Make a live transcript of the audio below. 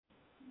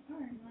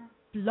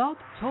Blog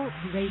Talk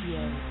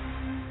Radio.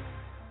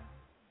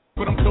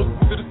 But I'm closer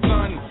to the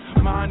sun.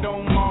 Mind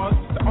on Mars,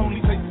 the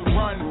only place to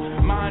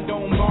run. Mind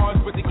on Mars,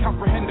 but they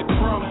comprehend the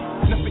crumbs.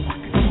 Nothing I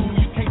can do,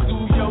 you can't do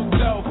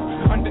yourself.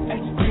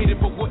 Undereducated,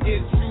 but what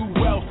is true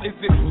wealth? Is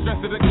it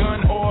strength of the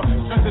gun or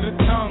strength of the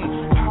tongue?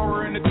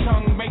 Power in the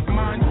tongue make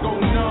minds go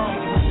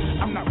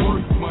numb. I'm not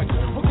worth much.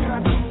 What could I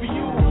do for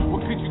you?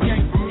 What could you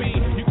gain from me?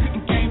 You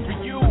couldn't gain for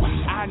you.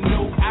 I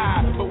know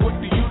but what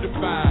do you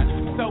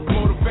define?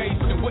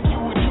 Self-motivation, what you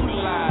would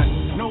utilize.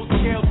 No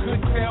scale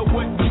could tell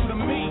what you to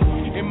me.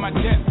 In my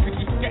desk, could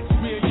you sketch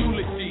me a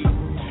eulogy?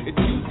 It's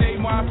Tuesday,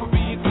 why for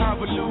being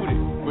convoluted,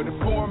 but the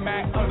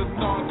format of the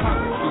song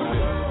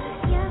constituted.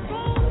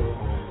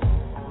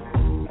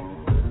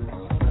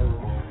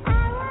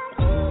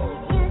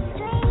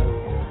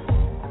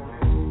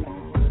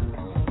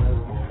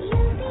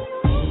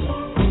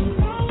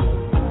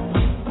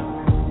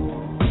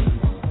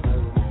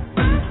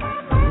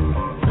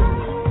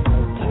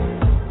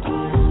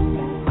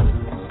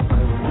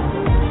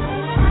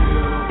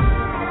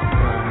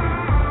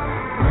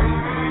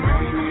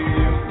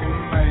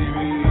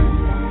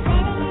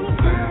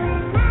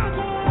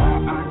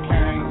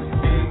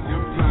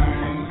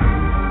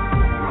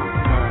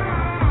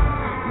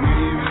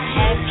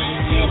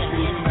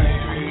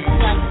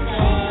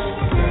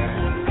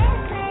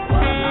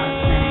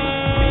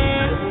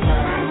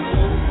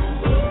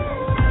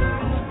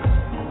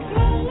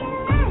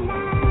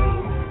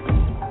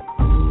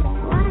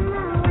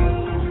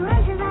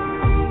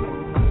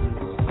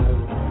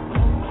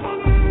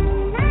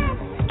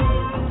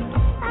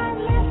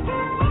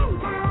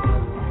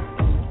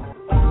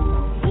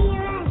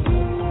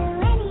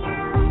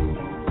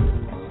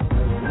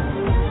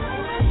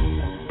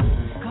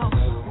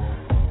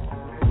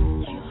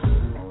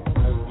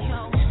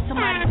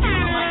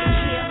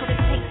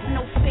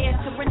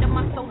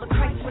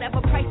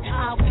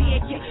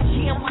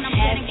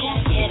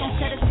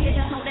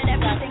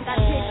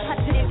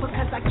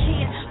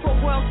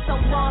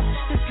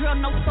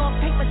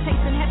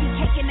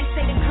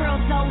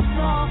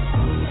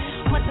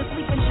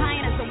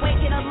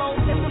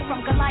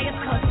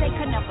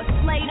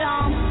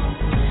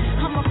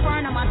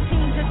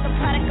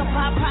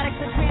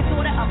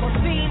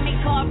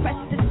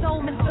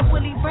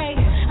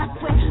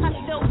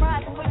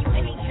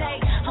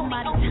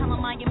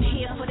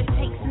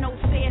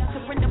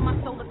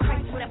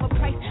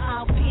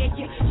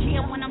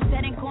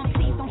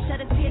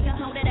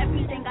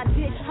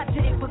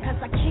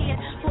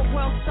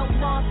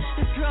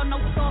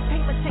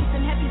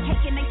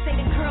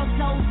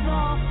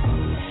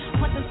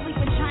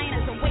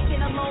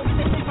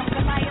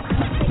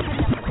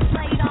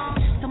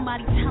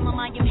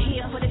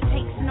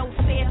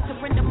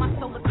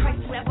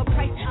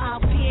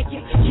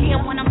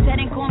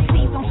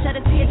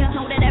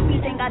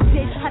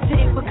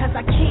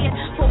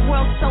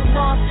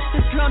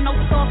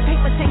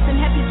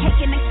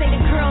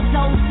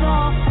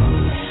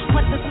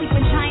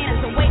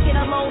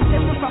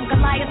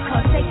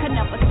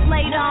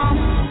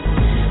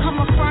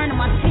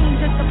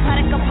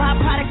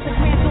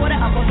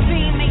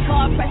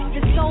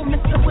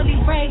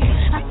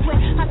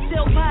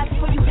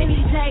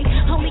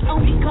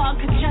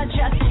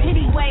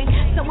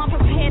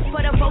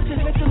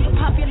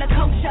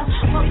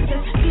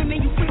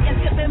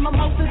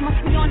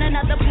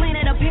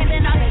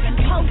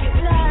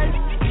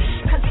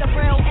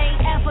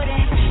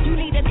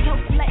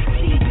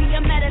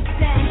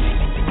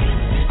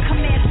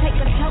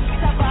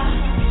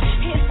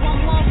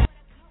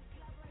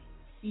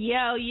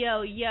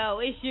 Yo,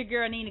 it's your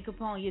girl Nina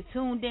Capone. You're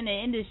tuned in to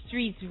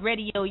Industries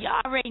Radio.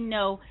 Y'all already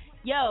know.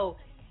 Yo,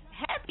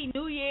 Happy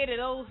New Year to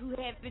those who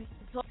have been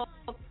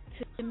talking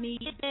to me.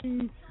 It's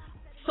been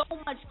so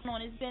much going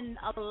on. It's been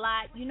a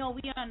lot. You know,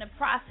 we are in the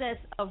process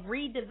of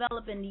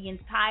redeveloping the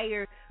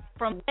entire,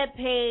 from web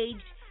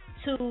page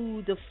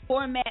to the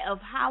format of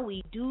how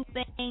we do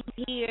things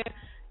here.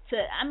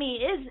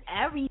 It's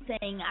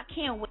everything. I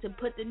can't wait to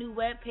put the new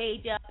web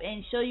page up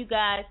and show you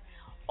guys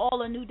all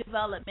the new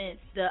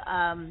developments, the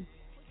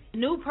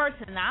new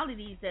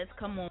personalities that's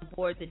come on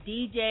board. The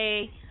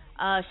DJ,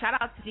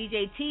 shout out to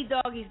DJ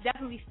T-Dogg. He's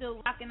definitely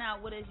still rocking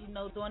out with us,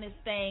 doing his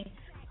thing.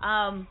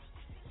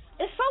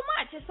 It's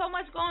so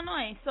much going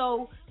on.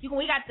 So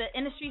we got the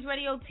Industries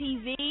Radio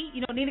TV,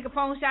 Nina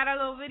Capone shout out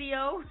little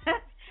video.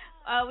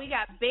 We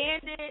got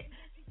Bandit.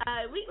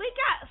 We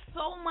got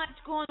so much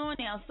going on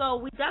now. So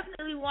we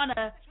definitely want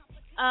to,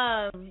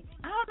 I don't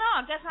know,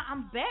 I guess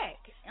I'm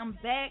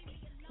back.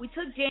 We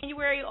took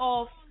January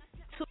off.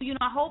 So,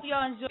 I hope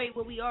y'all enjoyed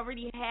what we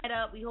already had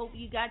up. We hope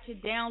you got your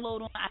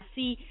download on. I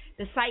see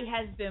the site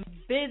has been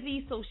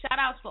busy, so shout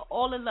outs for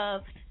all the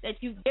love that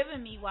you've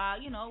given me while,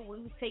 we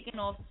was taking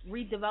off,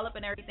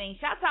 redeveloping everything.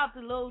 Shout out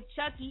to Lil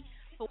Chucky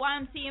for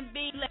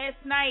YMCMB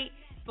last night.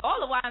 For all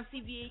the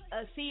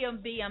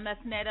CMB, I'm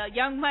messing that up.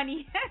 Young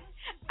Money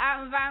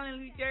out in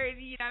Violent, New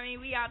Jersey.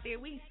 We out there.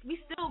 We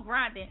still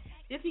grinding.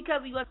 Just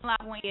because we wasn't live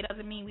on air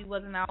doesn't mean we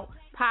wasn't out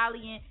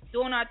polying,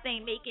 doing our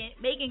thing,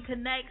 making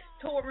connects,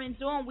 touring,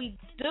 doing what we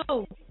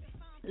do.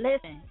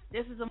 Listen,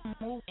 this is a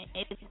movement.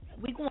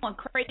 We going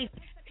crazy.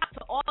 Shout out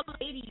to all the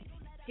ladies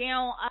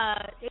down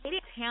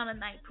they town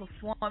tonight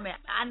performing.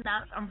 I'm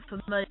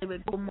familiar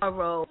with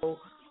tomorrow.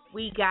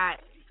 We got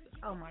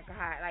oh my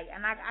god, like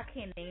and I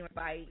can't name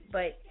everybody,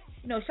 but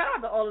shout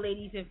out to all the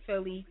ladies in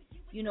Philly,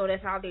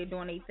 that's out there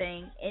doing their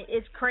thing.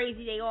 It's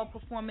crazy. They all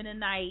performing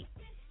tonight,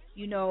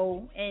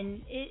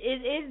 and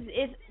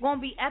it's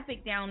gonna be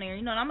epic down there.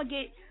 And I'm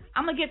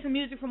gonna get some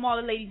music from all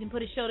the ladies and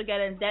put a show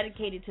together and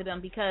dedicate it to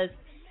them because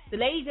the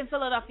ladies in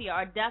Philadelphia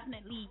are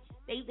definitely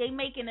they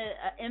making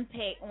a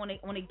impact on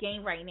the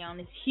game right now, and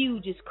it's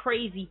huge. It's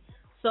crazy.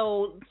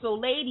 So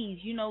ladies,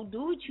 do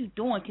what you're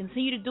doing.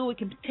 Continue to do it.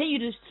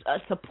 Continue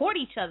to support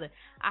each other.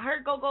 I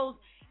heard Go-Go's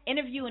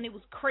interview, and it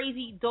was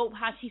crazy dope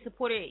how she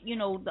supported,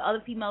 the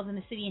other females in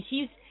the city, and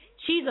she's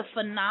a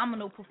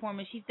phenomenal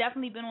performer. She's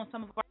definitely been on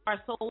some of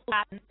our soul,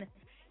 and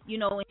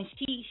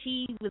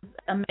she was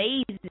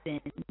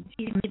amazing.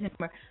 She's amazing.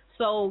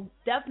 So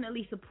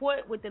definitely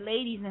support what the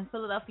ladies in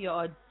Philadelphia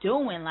are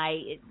doing.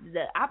 Like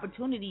the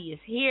opportunity is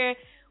here.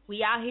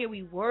 We out here.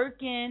 We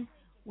working.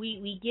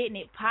 We getting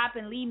it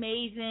popping. Lee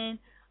Mason.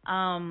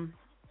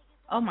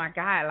 Oh my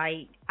God.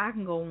 Like I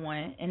can go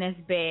on, and that's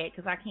bad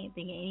because I can't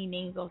think of any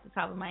names off the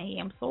top of my head.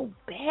 I'm so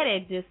bad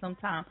at this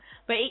sometimes.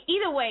 But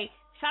either way,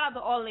 shout out to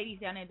all the ladies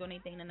down there doing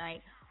anything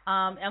tonight.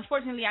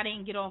 Unfortunately, I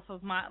didn't get off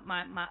of my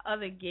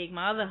other gig,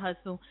 my other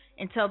hustle,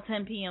 until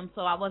 10 p.m.,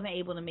 so I wasn't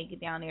able to make it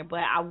down there. But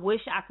I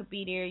wish I could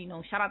be there.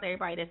 Shout out to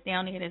everybody that's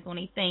down there, that's doing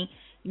their thing.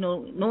 No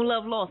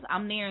love lost.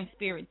 I'm there in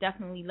spirit,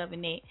 definitely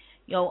loving it.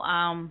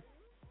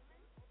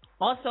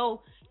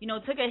 Also,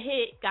 took a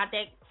hit, got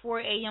that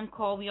 4 a.m.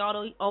 call. We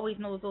always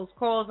know those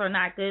calls are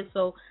not good,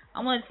 so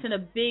I want to send a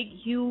big,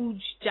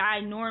 huge,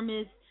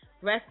 ginormous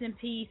rest in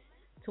peace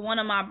to one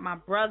of my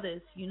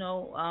brothers,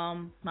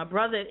 my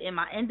brother in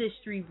my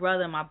industry,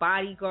 brother, my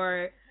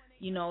bodyguard,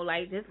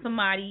 like there's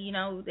somebody,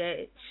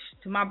 that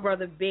to my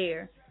brother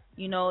Bear,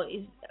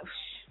 is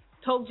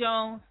Toke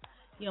Jones,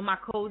 my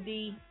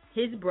Cody,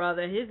 his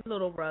brother, his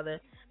little brother,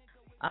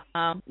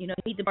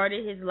 he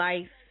departed his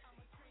life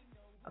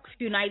a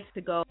few nights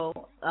ago,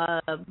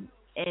 and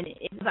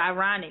it's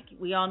ironic.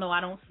 We all know I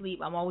don't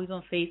sleep. I'm always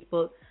on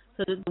Facebook.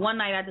 So the one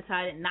night I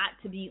decided not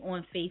to be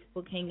on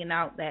Facebook hanging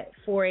out at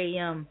 4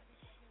 a.m.,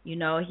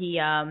 he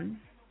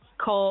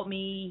called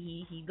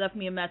me. He left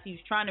me a message. He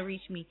was trying to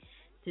reach me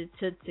to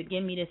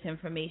give me this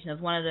information. It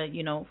was one of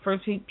the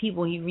first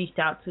people he reached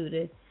out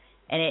to.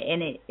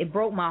 And it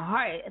broke my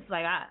heart. It's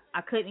like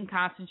I couldn't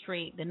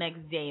concentrate the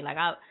next day. Like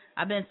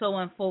I've been so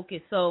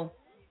unfocused. So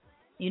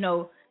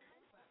and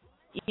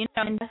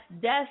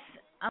death.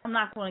 I'm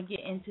not going to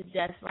get into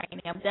death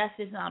right now. Death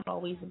is not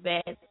always a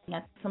bad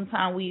thing.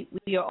 Sometimes we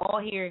are all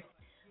here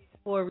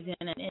for a reason,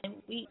 and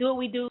we do what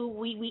we do.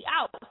 We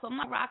out. So I'm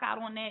not rock out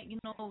on that.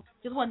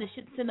 Just wanted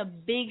to send a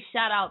big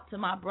shout out to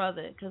my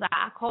brother because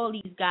I call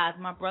these guys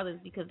my brothers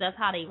because that's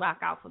how they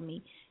rock out for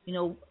me.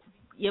 Your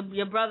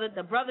brother,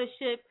 the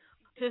brothership,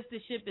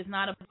 sistership is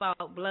not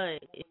about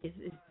blood.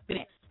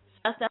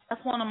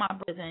 That's one of my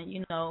brothers, and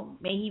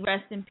may he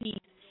rest in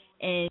peace.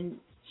 And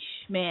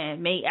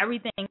man, may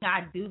everything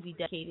I do be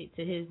dedicated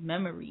to his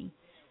memory.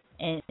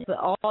 And for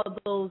all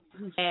those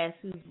who've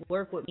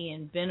worked with me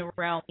and been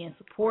around me and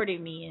supported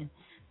me and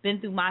been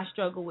through my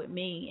struggle with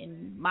me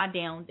and my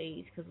down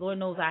days, because Lord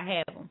knows I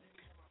have them.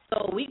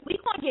 So we going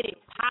to get it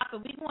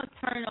popping. We going to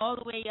turn all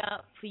the way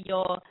up for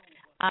y'all.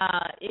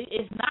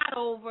 It's not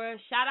over.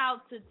 Shout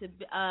out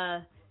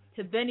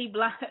to Benny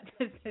Block.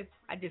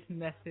 I just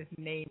messed his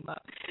name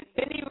up.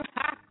 Benny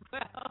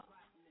Rockwell.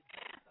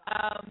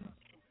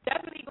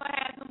 Definitely going to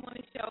have him on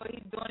the show.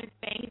 He's doing his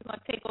thing. He's going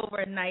to take over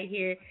at night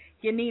here.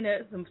 Give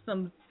Nina some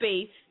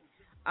space.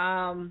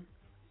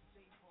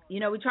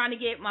 We're trying to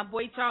get my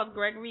boy Charles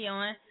Gregory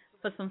on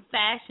for some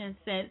fashion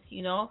sense,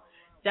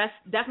 That's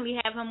definitely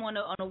have him on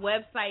the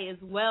website as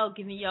well,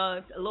 giving y'all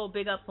a little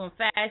big up on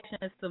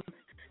fashion, some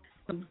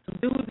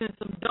do's and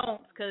some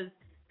don'ts, because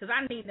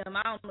I need them.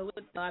 I don't know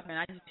what's happening.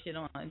 I just shit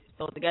on,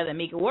 throw it together,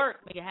 make it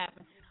work, make it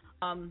happen.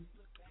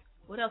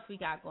 What else we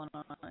got going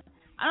on?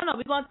 I don't know.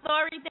 We're going to throw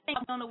everything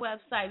on the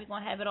website. We're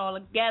going to have it all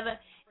together.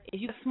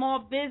 If you're a small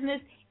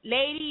business,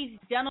 ladies,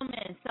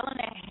 gentlemen, selling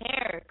that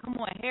hair. Come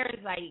on, hair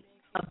is like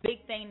a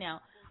big thing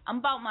now. I'm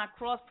about my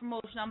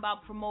cross-promotion. I'm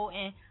about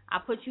promoting. I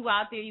put you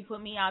out there. You put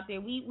me out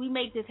there. We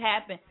make this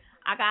happen.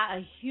 I got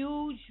a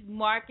huge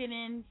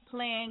marketing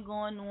plan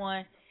going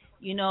on.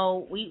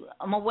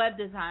 I'm a web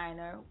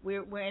designer.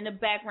 We're in the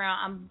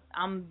background.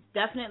 I'm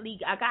definitely,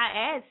 I got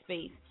ad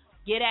space.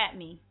 Get at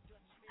me.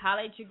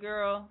 Holler at your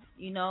girl,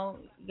 you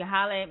can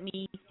holler at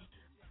me.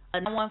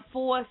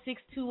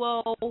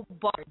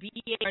 914-620-BARZ,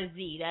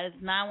 B-A-R-Z. That is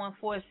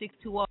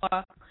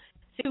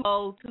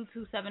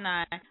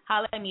 914-620-2279.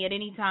 Holler at me at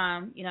any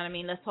time. You know what I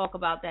mean? Let's talk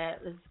about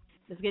that.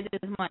 Let's get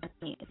this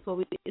money. It's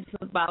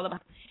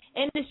about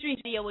industry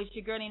video with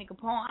your girl Nina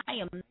Capone. I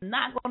am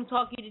not going to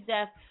talk you to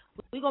death.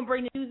 We're going to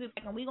bring the music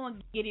back and we're going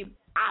to get it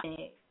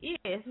popping.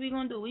 Yes, we're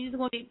going to do. We're just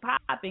going to get it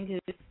popping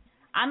because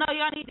I know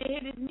y'all need to hear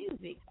this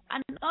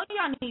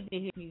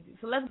music.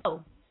 So let's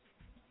go.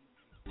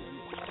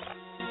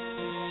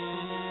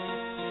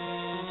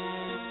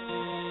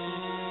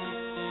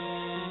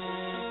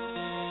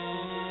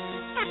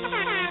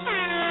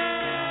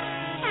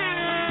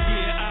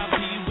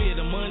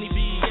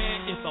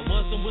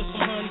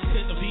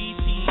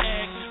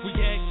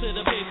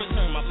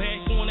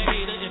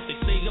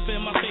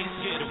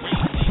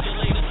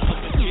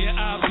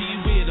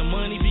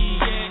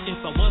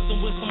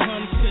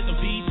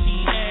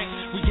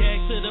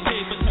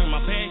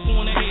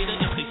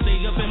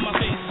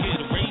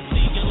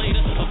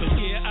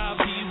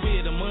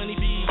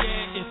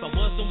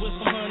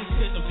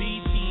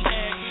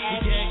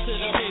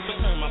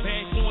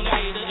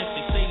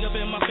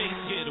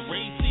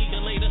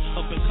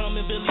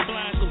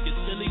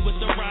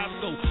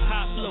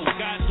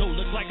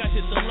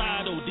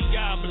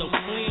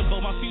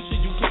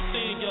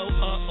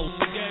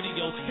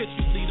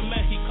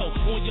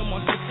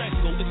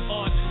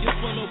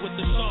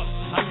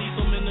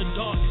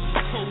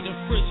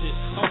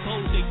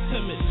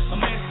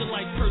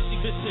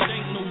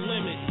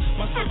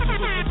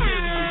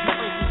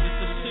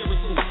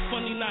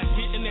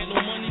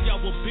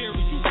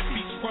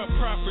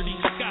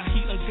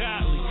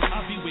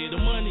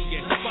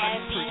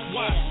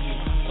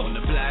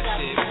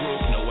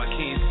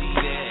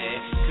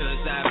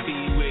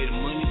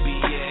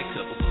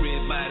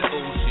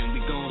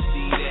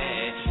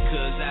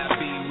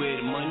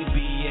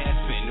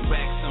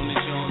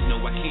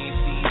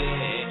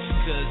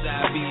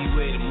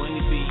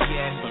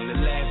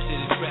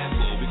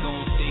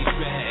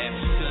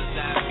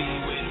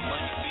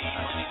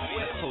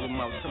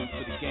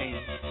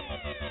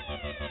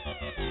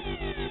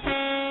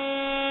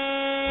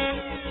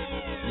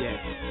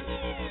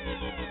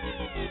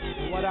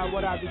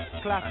 what up, this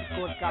is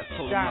Clásico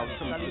Capitán,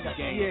 la Liga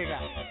Ciega.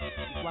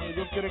 Y cuando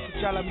yo quiero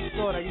escuchar la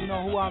emisora, you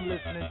know who I'm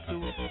listening to,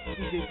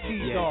 DJ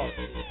T-Dogg.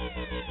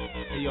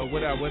 Hey, yo,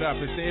 what up, what up?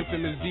 It's the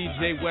infamous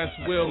DJ West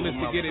Will,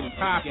 Mr. Get It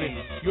Poppin'.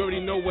 You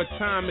already know what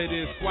time it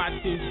is. SWAT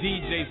Team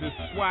DJs, it's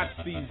SWAT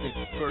season.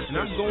 And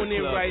I'm going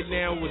in right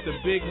now with the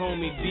big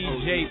homie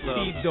DJ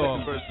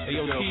T-Dogg. Hey,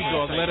 yo,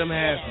 T-Dogg, let him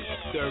have it.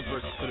 Third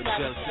verse for the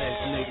jealous ass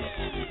niggas.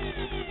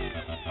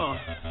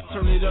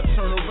 Turn it up,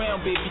 turn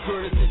around, baby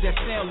girl, this is that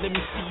sound. Let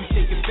me see you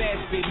shake it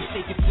fast, baby,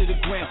 shake it to the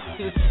ground.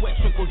 Till the sweat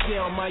trickle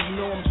down, ma, you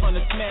know I'm trying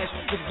to smash.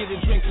 Let's get a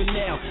drink for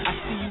now. I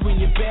see you in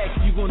your bag,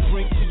 you gon'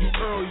 drink till you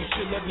earl. You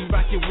should let me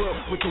rock your world,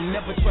 but you'll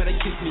never try to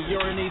kiss me.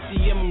 You're an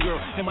ATM girl,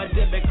 and my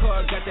debit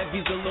card got that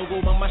Visa logo.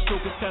 My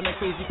stroke is kinda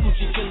crazy,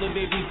 coochie killer,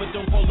 baby, but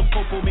don't call the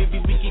popo. Maybe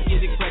we can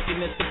get it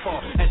cracking at the bar,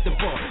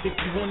 If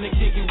you wanna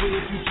kick it with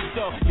a future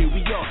star, here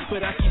we are.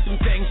 But I keep them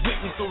things with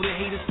me so the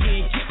haters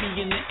can't get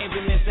me in the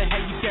ambulance. And how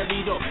you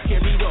carry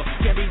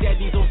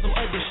daddies on some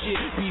other shit.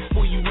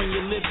 Before you run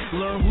your lips,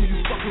 learn who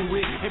you fucking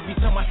with. Every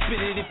time I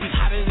spit it be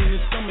hotter than the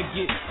summer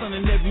get. Son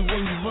and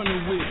everyone you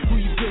running with, who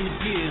you gonna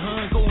get,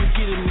 huh? Go and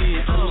get him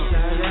in,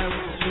 Shout out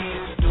to me,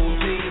 don't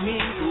play me.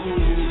 Ooh,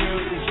 you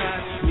girls that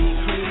drive me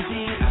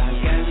crazy. I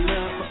got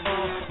love for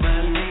all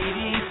my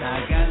ladies.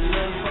 I got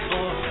love for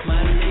all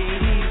my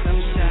ladies.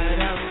 Shout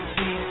out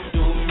to me,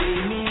 don't play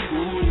me.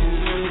 Ooh, you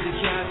girls that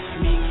drive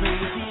me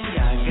crazy.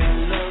 I got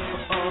love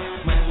for all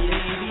my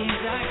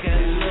ladies. I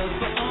got love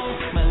for all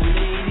my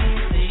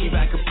ladies. She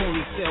rock a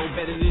ponytail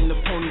better than the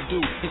pony do.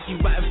 And she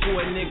riding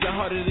for a nigga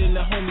harder than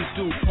the homies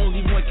do.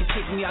 Only one can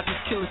take me out this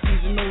killer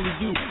season, only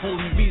you.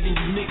 Only reason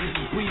you niggas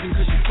is breathing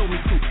cause she told me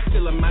to.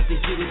 Still I'm out to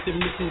get it, the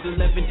mission's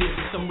 11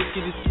 digits. I'm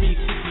wicked as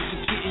 360,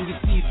 she's getting your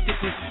teeth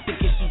stickers.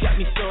 Thinking she got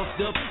me soft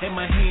up and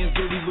my hands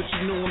dirty, but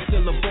you know I'm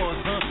still a boss,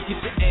 huh? Get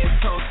your ass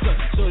tossed up,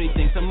 shorty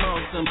thinks I'm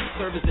awesome.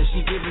 Service that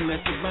she giving,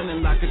 that's a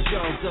running like a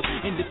jaws up.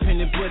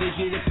 Independent brother,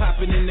 get it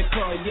popping in the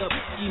car, yup.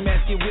 Ski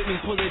mask, get with me,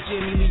 pull a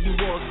jammy, leave you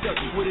all stuck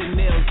with her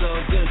nails all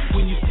done.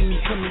 When you see me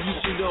coming, you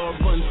should all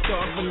run.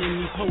 Start running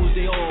these hoes,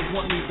 they all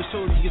want me, but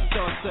shorty you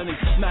start sunning.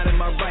 Not in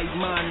my right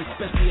mind,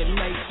 especially at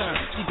nighttime.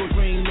 She gon'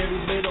 drain every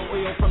bit of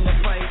oil from the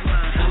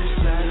pipeline. I'm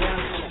shout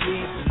out to me,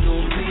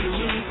 don't play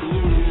me. Ooh,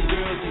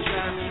 girls they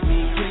drive me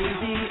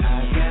crazy.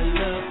 I got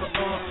love for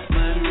all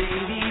my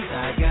ladies.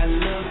 I got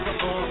love for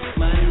all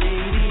my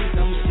ladies.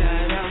 I'm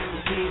shout out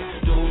to me,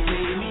 don't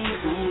play me.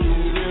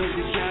 Ooh, girls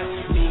they drive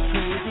me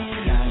crazy.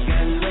 I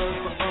got love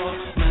for all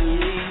my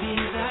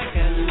ladies. I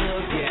got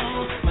love for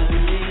all my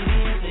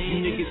ladies. You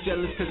niggas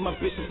jealous cause my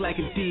bitch is like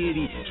a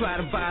deity. Try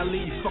to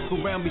violate, you fuck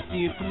around, be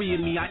seeing three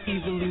of me. I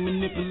easily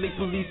manipulate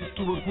police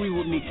to agree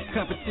with me.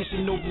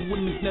 Competition over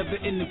women's never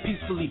ending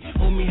peacefully.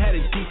 Homie had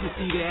a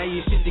decency to have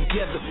your shit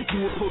together.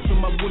 You approaching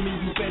my women,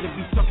 you better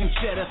be talking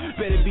cheddar.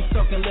 Better be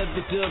talking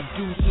leather dub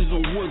deuces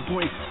on wood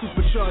grain.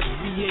 Supercharged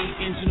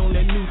V8 engine on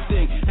that new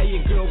thing. How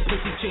your girl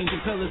pussy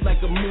changing colors like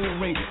a moon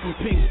ring. From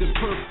pink to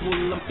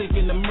purple, I'm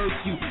thinking to murk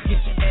you.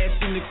 Get your ass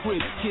in the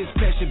crib, kids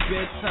past your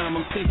bedtime.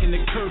 I'm thinking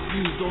the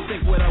curfews, don't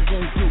think what I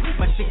won't do.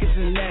 My chick is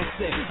an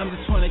asset, I'm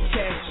just trying to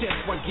cash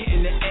checks while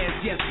getting the ass,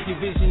 yes. Your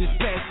vision is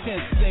past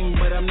tense thing,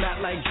 but I'm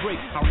not like Drake.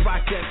 I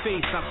rock that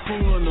face, I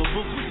croon on the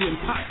hook, then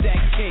pop that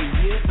K,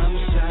 yeah. I'm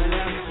shout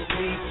out to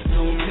me,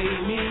 don't pay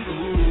me.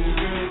 Ooh,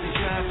 girls they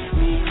drive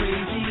me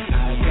crazy.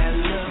 I got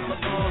love for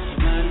all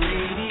my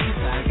ladies.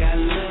 I got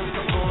love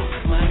for all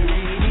my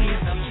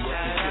ladies. I'm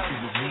shout out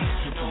to me,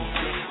 don't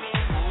pay me.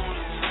 Ooh,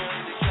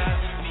 girls they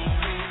drive me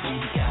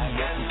crazy. I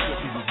got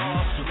love for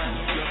all my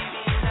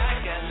ladies. I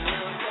got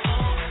love for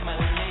all my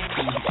ladies.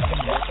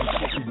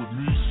 With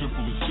me,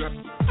 simple as that.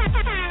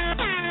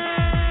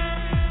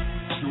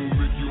 You don't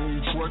make your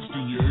own tracks,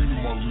 then you ain't in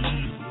my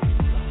league.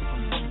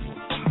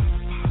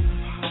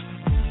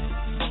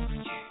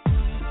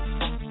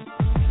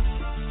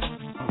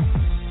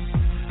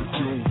 If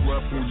you don't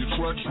rap on your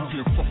tracks, you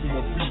can't fuck with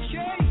my beats.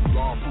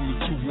 Live from the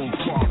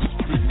 215, it's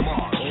Big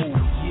Maj. Oh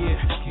yeah,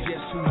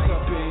 guess who's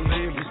up in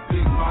here? It's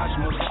Big Maj,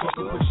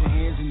 motherfucker. Put your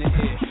hands in the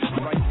air,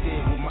 right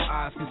there where my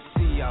eyes can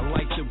see. I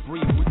like to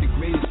breathe with the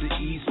greatest of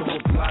ease, so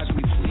oblige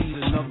me, please.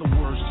 In other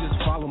words, just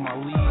follow my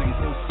lead.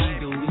 Don't see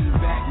to lean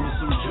back with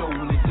some Joe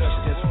when the dust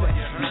just wet.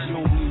 Cause you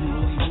don't even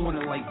really want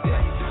it like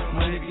that.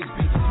 My niggas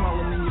be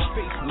smiling in your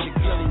face with a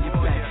gun in your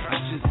back. I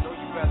just know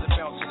you rather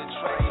bounce to the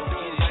track. So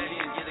get it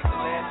in, get a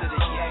glass of the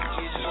yak,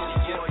 get shorty,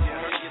 get on your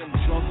hurt, get them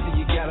drunk till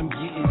you got them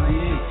getting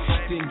in.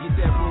 Then get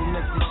that room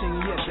next to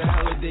Chingy at the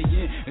Holiday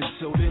Inn. And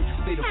so then,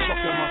 stay the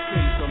fuck on my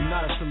face. I'm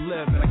not a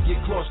celeb, and I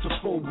get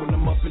claustrophobic when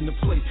I'm up in the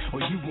place.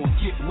 Or you gon'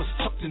 get what's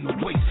tucked in the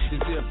waist.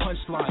 Is there a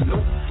punchline? Nope.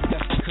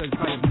 That's because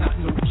I am not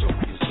no joke.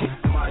 So,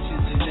 Maj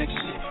is the next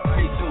shit.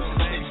 Pay those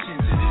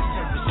attentions, it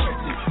is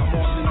respected. I'm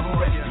on and I'm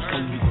ready. There's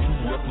only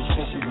two rappers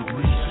fucking with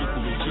me,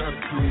 simple as that.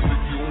 You don't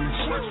make your own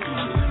tracks,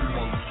 then you ain't in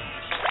my league.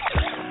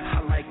 I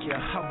like ya,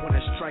 I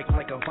wanna strike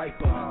like a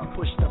viper. You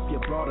pushed up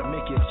your bra to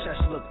make your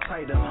chest look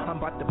tighter. I'm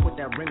about to put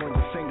that ring on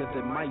your finger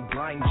that might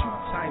blind you.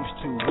 Times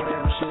 2,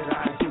 whatever should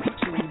I do?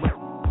 See me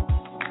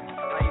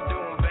how you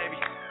doing, baby?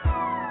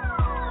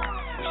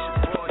 It's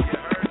your boy, you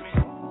heard me?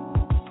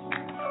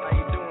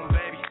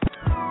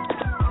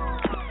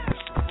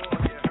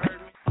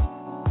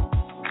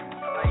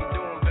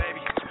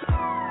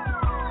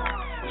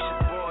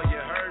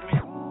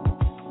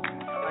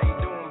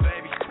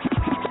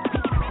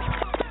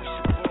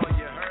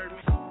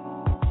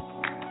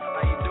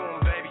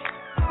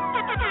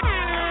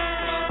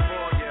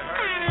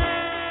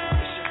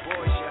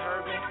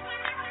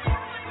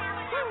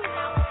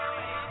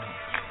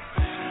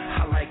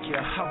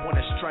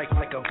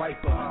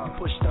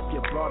 pushed up your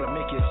bra to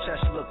make your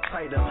chest look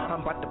tighter.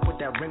 I'm about to put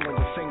that ring on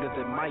your finger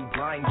that might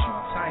blind you.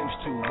 Times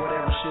 2,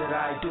 whatever should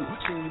I do?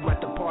 Seen you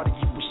at the party,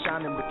 you was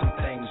shining with them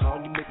things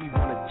on. You make me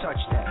wanna touch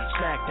that,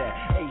 smack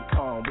that.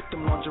 Akon with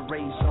them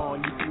lingeries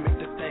on, you can make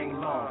the thing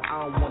long.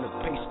 I don't wanna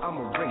pace,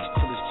 I'ma race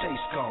till it's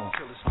chase gone.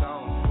 Till it's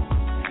gone.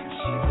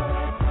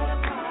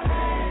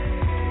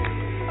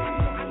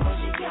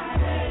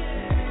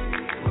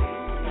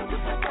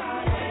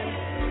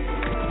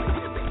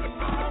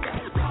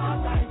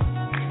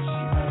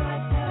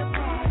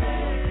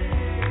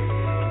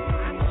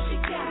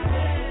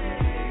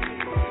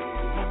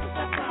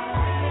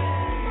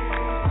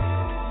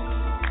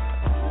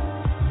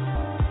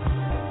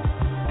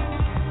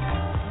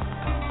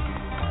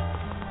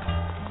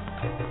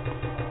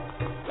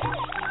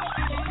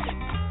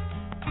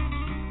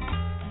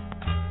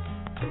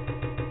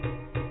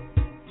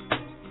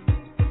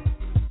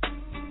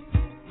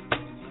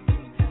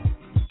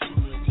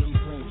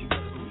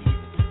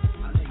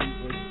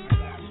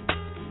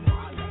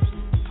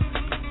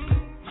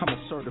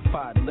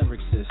 Certified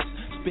lyricist,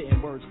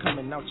 spitting words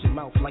coming out your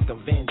mouth like a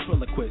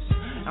ventriloquist.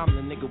 I'm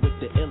the nigga with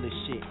the illest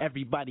shit.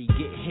 Everybody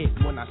get hit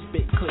when I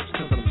spit clips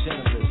cause I'm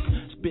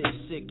generous. Spit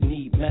sick,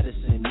 need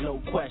medicine, no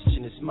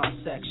question, it's my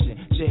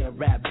section. Jail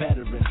rap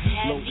veteran,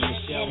 loading the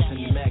shelves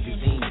in the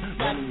magazine,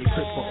 running your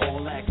crib for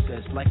all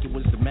access like it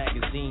was the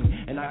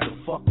magazine. And I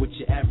can fuck with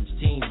your average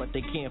team, but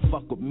they can't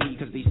fuck with me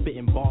cause they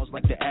spitting balls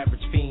like the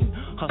average fiend.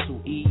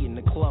 Hustle E in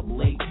the club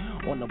late,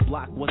 on the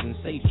block wasn't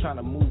safe, trying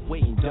to move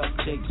weight and duck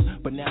jakes,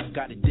 but now I've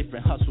got a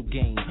different hustle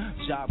game.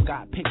 Job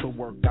got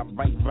paperwork, I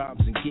write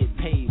rhymes and get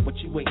paid. What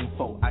you waiting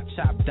for? I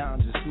chop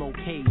dimes and smoke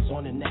haze.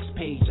 On the next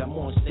page, I'm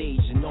on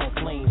stage and on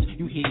flames.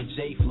 You hear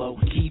J-Flow,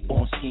 keep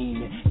on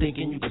scheming,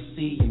 thinking you can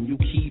see and you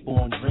keep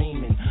on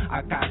dreaming.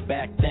 I got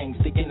back things,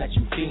 thinking that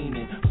you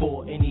fiending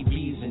for any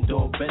reason,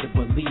 dog, better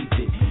believe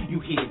it. You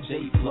hear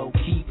J-Flow,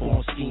 keep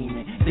on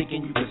scheming,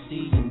 thinking you can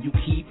see and you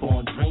keep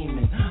on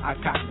dreaming. I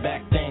got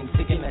back things,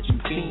 thinking that you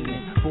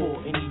fiending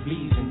for any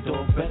reason,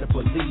 dog, better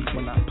believe it.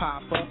 When I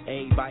pop up,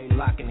 everybody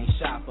locking they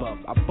shop up.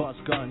 I bust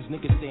guns,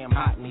 niggas say I'm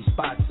hot and they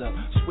spots up.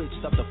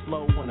 Switched up the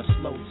flow on a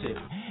slow tip,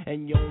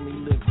 and you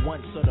only live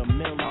once, so the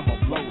mill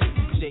I'ma blow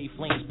it. J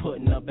Flames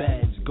putting up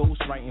ads,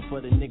 ghost writing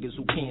for the niggas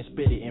who can't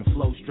spit it and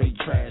flow straight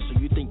trash. So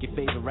you think your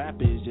favorite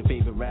rapper is your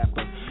favorite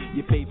rapper?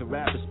 Your favorite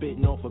rapper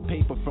spitting off a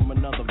paper from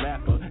another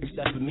rapper,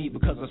 except for me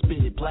because I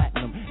spit it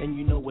platinum. And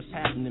you know what's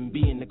happening,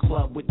 be in the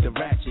club with the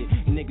ratchet.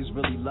 Niggas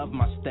really love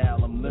my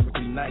style, I'm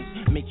lyrically nice,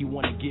 make you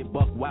wanna get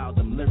buck wild,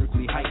 I'm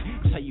lyrically hype.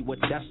 Tell you what,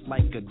 that's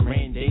like a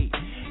grand date.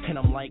 And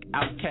I'm like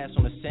Outkast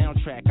on the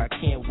soundtrack, I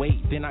can't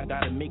wait. Then I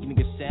gotta make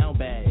niggas sound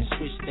bad and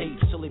switch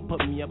tapes till they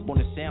put me up on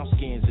the sound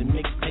scans and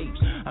mix tapes.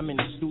 I'm in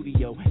the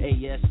studio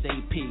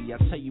ASAP.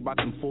 I tell you about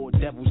them 4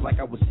 devils like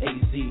I was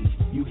AZ.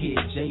 You hear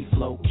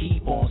J-Flow,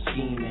 keep on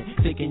scheming,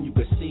 thinking you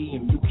can see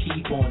him, you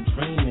keep on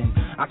dreaming.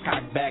 I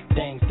cock back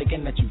things,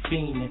 thinking that you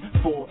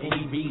fiending for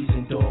any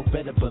reason, dog,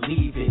 better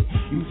believe it.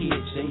 You hear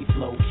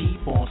J-Flow,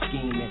 keep on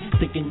scheming,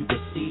 thinking you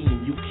can see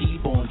him, you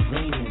keep on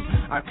dreaming.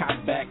 I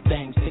cock back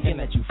things, thinking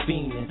that you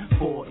fiending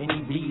for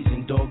any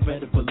reason, dog,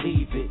 better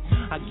believe it.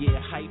 I get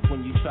hype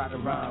when you try to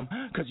rhyme,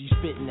 cause you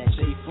spitting that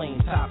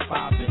J-Flame top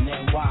 5 and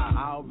then why?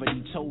 I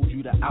already told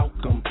you the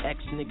outcome.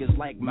 Ex-niggas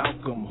like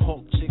Malcolm,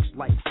 Hulk chicks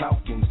like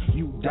Falcons.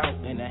 You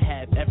doubting and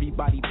have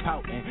everybody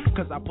pouting,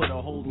 cause I put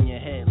a hole in your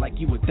head like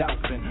you a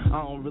dolphin.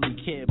 I don't really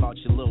care about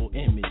your little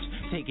image.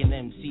 Taking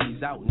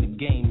MCs out in the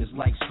game is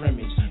like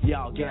scrimmage.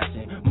 Y'all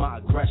guessing my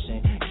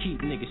aggression, keep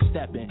niggas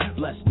stepping,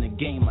 blessing the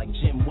game like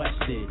Jim West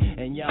did.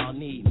 And y'all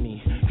need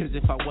me, cause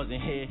if I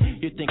wasn't here,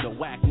 you'd think a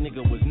whack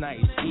nigga was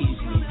nice,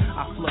 easy.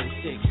 I flow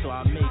sick, so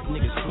I make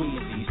niggas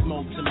queasy.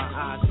 Smoke to my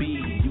eyes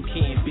beady, you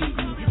can't beat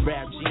me.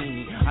 Rap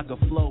genie, I can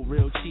flow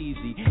real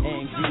cheesy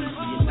and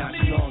greasy. And not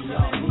strong,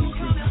 y'all need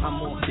me.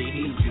 I'm off the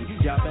easy,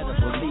 y'all better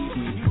believe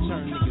me.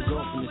 Turn niggas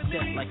off in the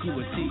set like you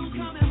a TV.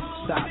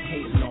 Stop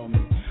hating on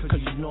me, cause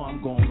you know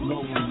I'm gon'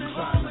 blow when you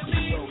trying to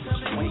show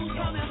that you ain't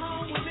on me.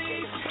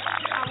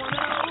 I wanna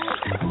know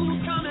who's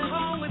coming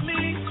home with me.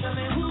 Tell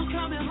me who's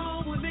coming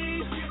home with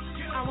me.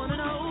 I wanna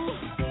know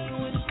you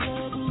in the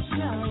club, who's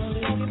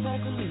shouting. Walking back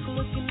to me,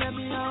 looking at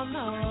me all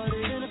naughty.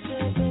 In a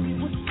bed, baby,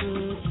 what's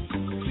good?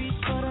 Reach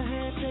for the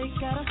handshake,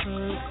 gotta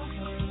hurt.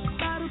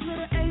 Bottle to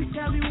the ace,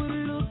 got me with a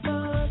little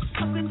buzz.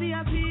 Up in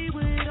VIP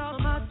with all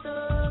my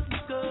stuff,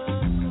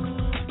 good.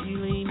 You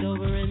leaned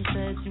over and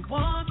said you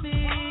want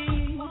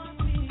me.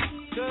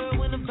 Girl,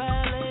 when the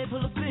ballet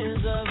pull up in.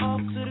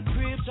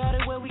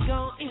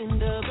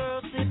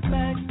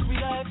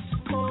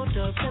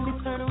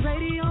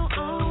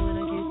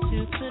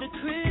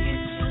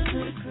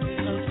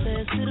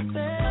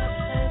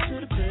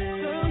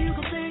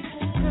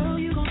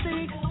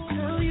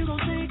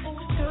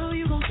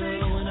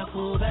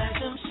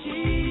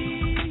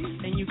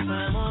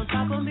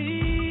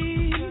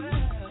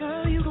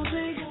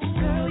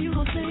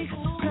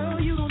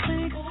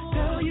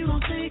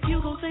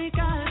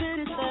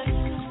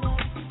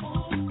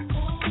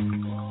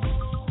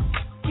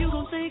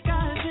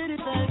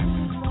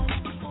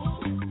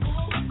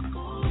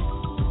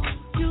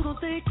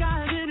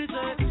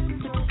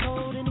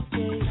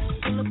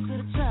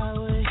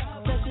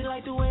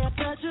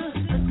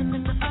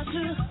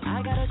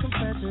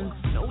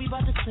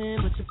 guessing,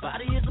 but your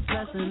body is a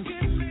blessing.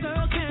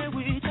 Girl, can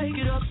we take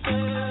it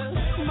upstairs?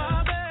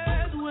 My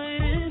bed's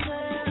waiting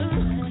there.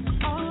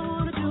 All I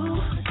wanna do,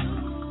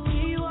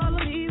 give you all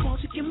of me,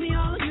 won't you give me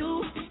all of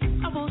you?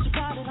 I want your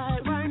body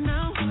like right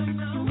now.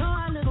 You know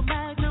I live a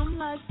magnum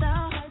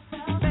lifestyle.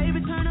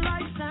 Baby, turn the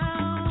lights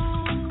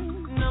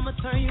down, and I'ma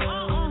turn you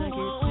on. When I get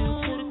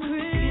you to the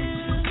crib,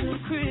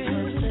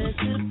 upstairs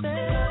to the bed.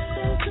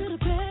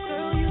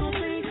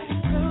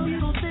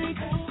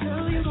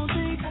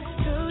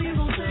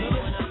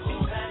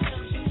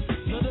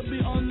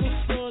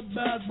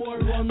 Bad boy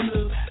run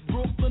this.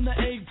 Brooklyn the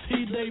AT,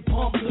 they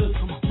pump this.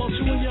 Bust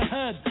you in your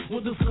head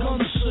with this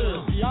gun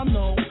shit. Yeah, I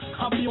know,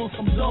 I be on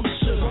some dumb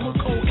shit. I'm a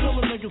cold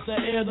killer niggas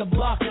that air the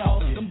block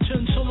out. Them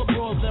chinchilla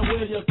bros that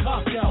wear your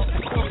cock out.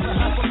 Cost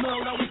 $500,000,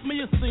 that was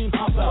me, a scene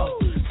hop out.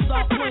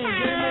 Stop playing,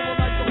 game over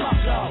like the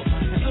lockout.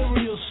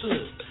 Serious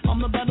shit,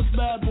 I'm the baddest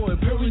bad boy,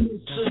 period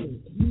shit.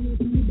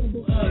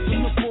 In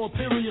the 4,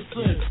 period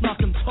 6.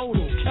 Knocking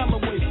total,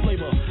 Callaway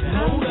flavor,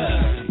 know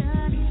that.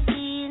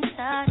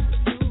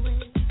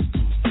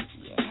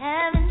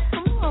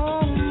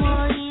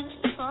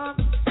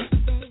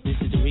 This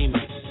is the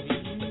remix.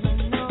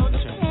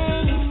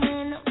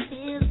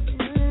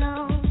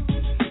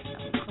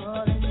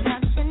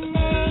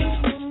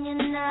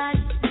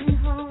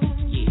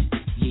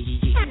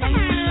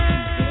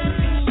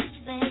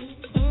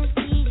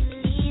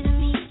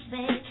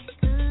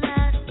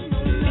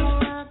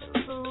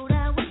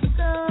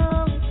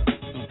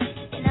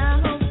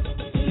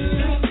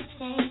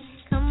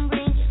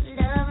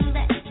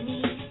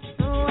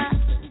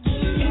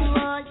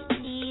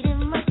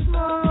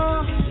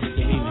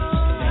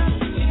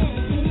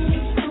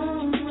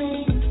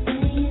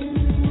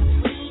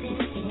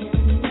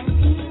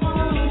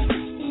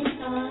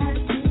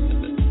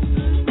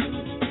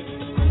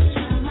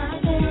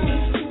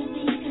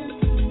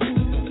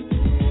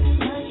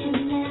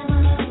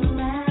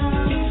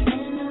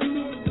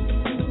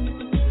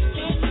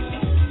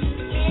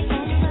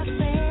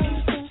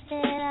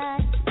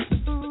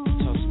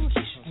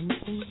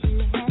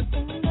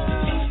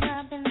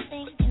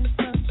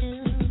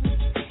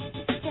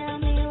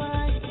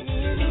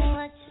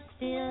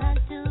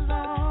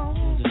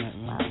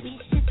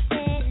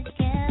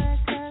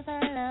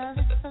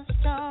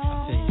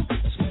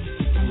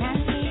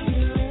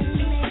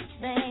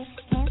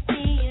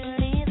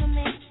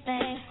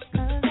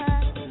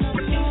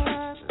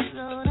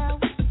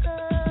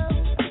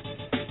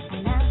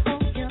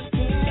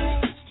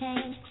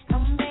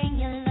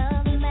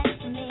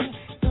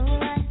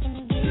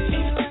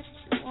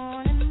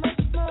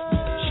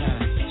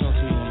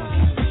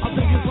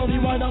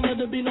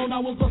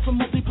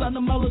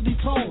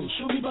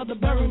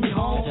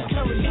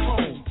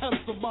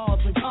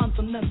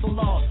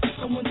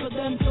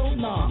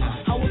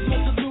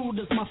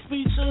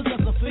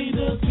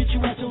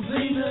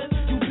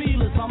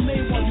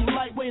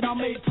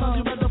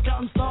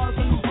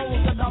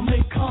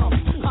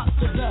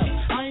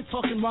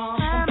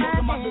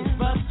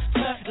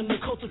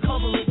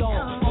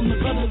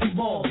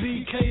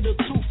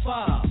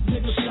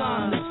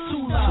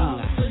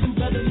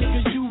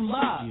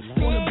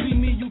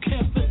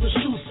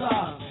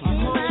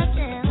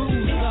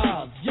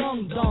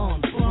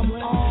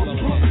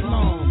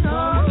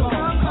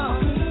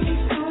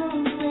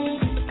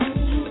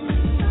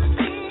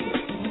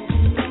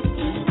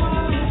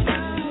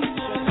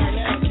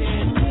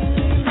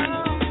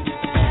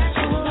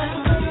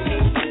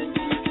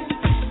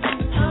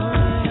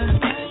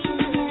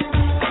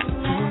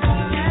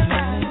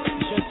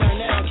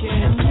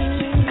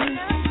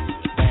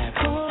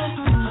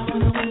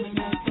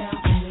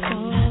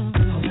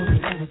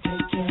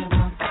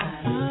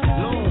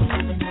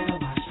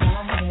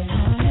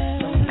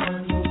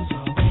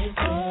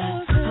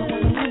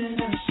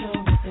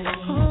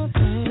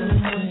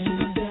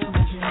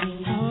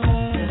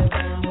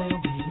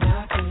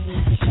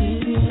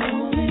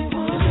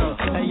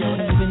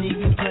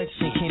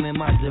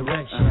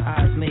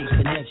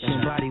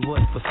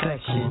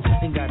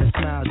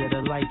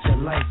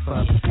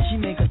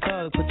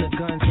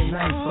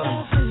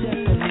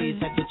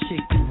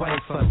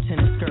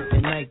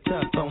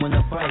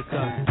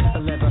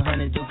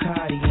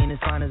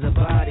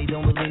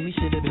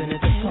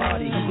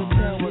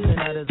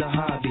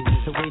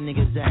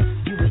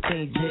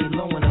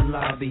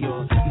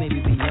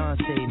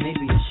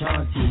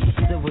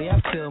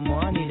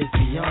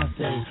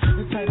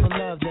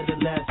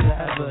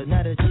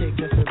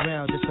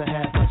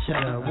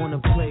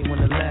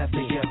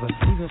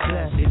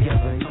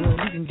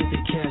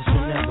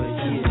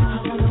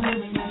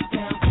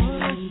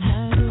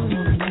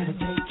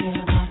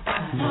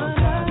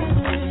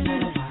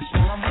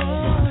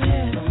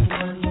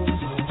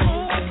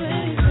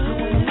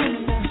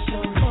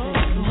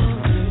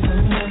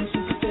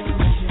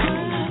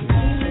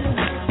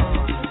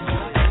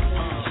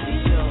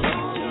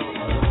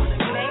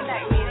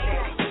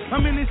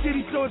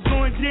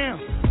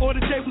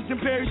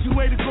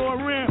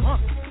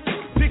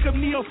 Pick up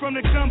Neo from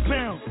the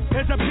compound.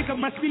 As I pick up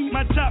my seat,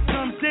 my top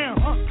comes down.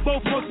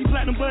 Both mostly black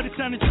platinum, but it's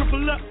time to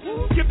triple up.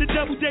 Skip the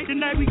double date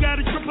tonight, we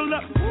gotta triple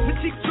up. The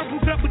cheek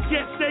tripled up, but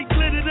yet stay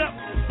glittered up.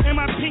 And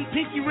my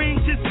pinky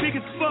ring just big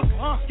as fuck.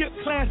 Skip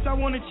class, I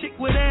want a chick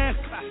with ass.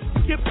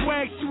 Skip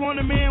swag, she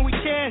want a man with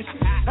cash.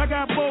 I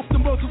got both,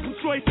 the multiple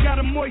choice, got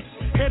a moist.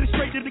 Headed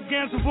straight to the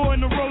Gansevoort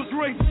in the Rolls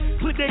Royce.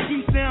 Put that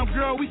geese down,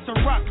 girl, we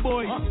some rock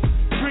boys.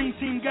 Dream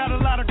team got a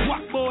lot of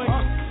guac boys.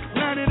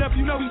 Line it up,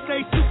 you know we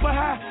stay super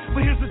high.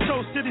 But here's a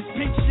toast to this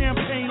pink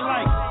champagne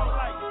light.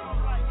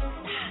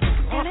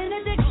 Got an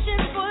addiction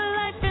for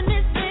life in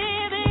this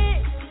baby.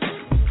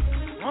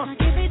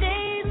 Like every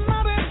day is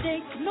my birthday,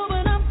 know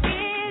what I'm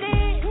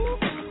getting.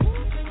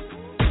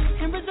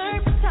 And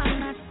reserve the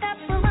time I step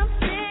around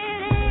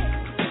city.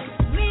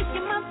 Me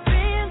and my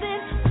friends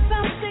in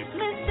about 6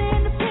 months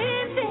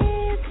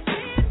independence.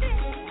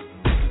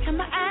 And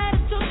my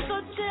attitude so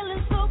chill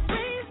and so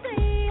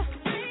crazy.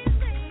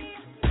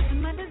 And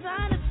my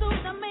designer suit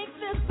that makes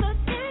this so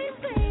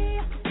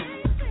easy.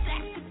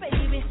 Sexy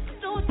baby,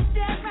 don't you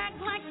dare act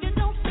like you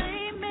don't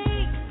see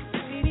me.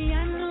 Baby, I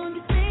know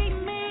you see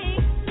me.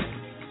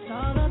 It's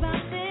all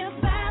about their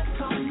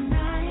fast all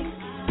night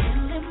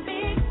and them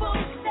big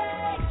boy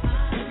steaks.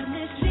 Living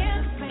this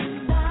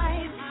champagne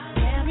life,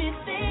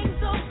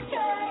 everything's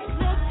okay.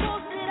 Let's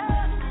toast it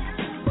up.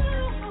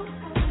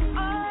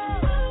 Oh,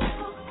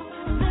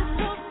 let's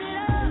toast it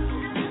up.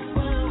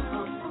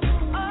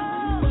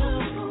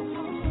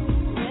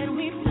 When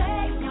we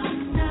play all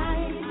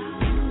night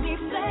and we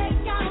play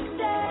all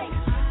day,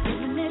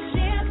 living this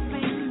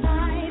champagne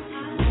life,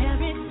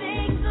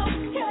 everything's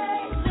okay.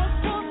 Let's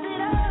toast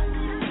it up.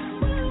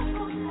 Let's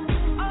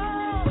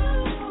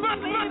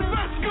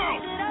go.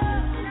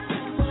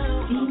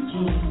 DJ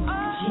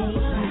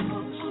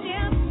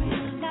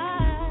champagne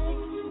life.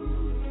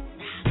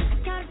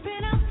 Got a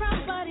penthouse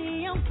property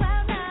on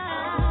cloud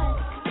nine.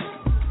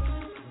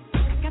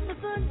 Got the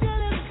sun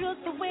jealous,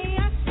 just the way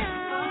I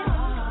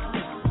shine.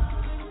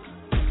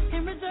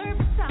 And reserve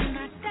the time,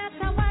 that's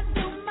how I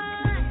do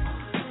mine.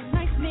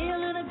 Nice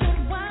meal and a good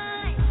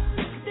wine.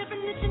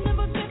 Definition of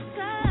a good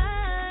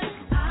time.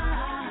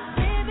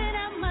 Living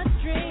out my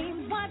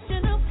dreams,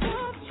 watching them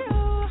come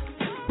true.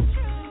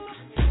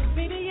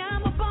 Baby,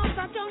 I'm a boss,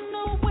 I don't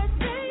know what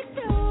they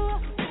do.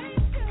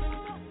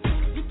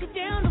 You sit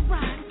down to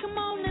ride, come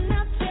on and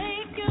I'll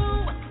take you.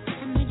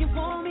 I know you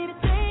want me to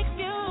take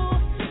you.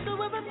 So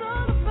if it's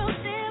all about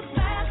this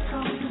fast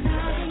all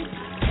night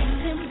and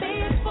them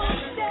big boy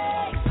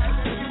steaks,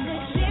 living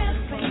this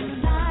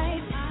champagne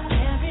life,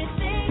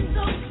 everything's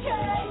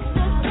okay.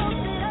 Let's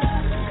toast it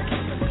up.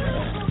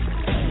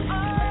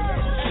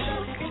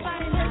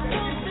 Everybody, let's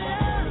toast it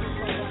up.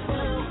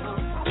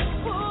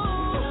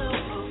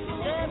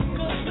 Let's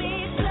go, we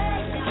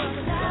play all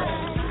night,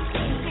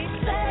 we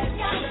play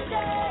all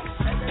day.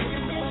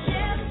 Living this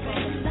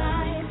champagne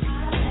life,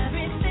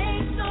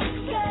 everything's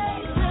okay.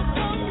 Let's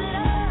toast it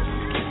up.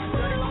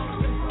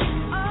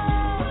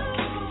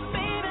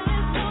 Baby,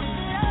 let's toast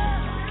it up.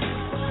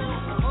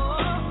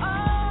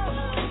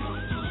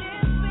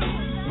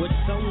 With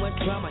so much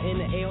drama in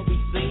the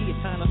LBC,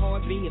 it's kinda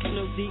hard being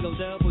Snoop D-O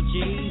double G,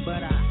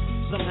 but I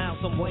somehow,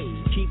 some way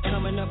keep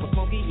coming up with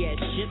funky ass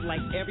shit like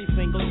every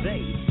single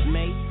day.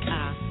 May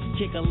I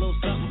kick a little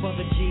something for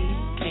the G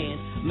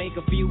and make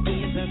a few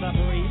wins as I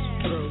breeze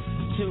through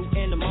 2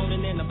 in the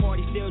morning and the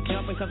party still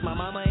jumping cause my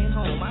mama ain't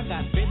home. I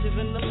got bitches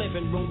in the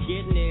living room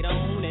getting it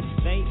on and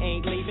they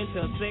ain't leaving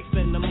till 6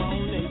 in the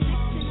morning.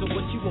 So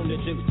what you wanna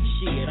do?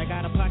 Shit, I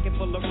got a pocket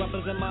full of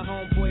rubbers and my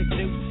homeboys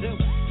do too.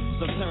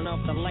 So turn off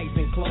the lights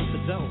and close the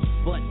door.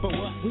 But for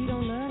what? We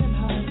don't love them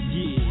hoes.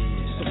 Yeah.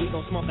 So we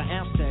gon' smoke an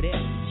ounce to this.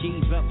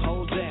 G's up,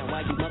 hold down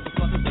while you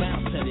motherfuckers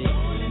bounce to this.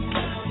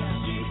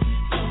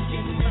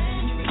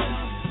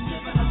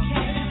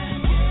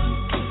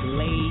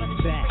 Laid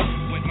back.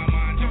 With my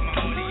mind on my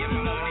money and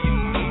my money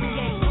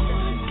and my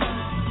money.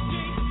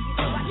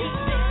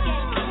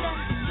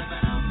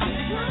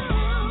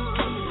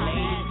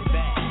 Laid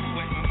back.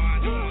 With my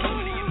mind on my money and my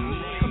money and my money.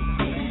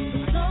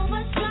 So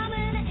much drama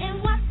in the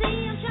NYC,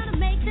 I'm trying to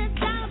make this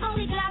down.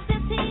 Only got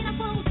 15, I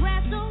pull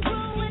grass don't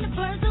grow and the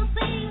birds don't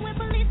sing. When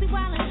police be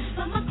wildin',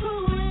 but my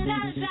crew and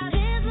I shot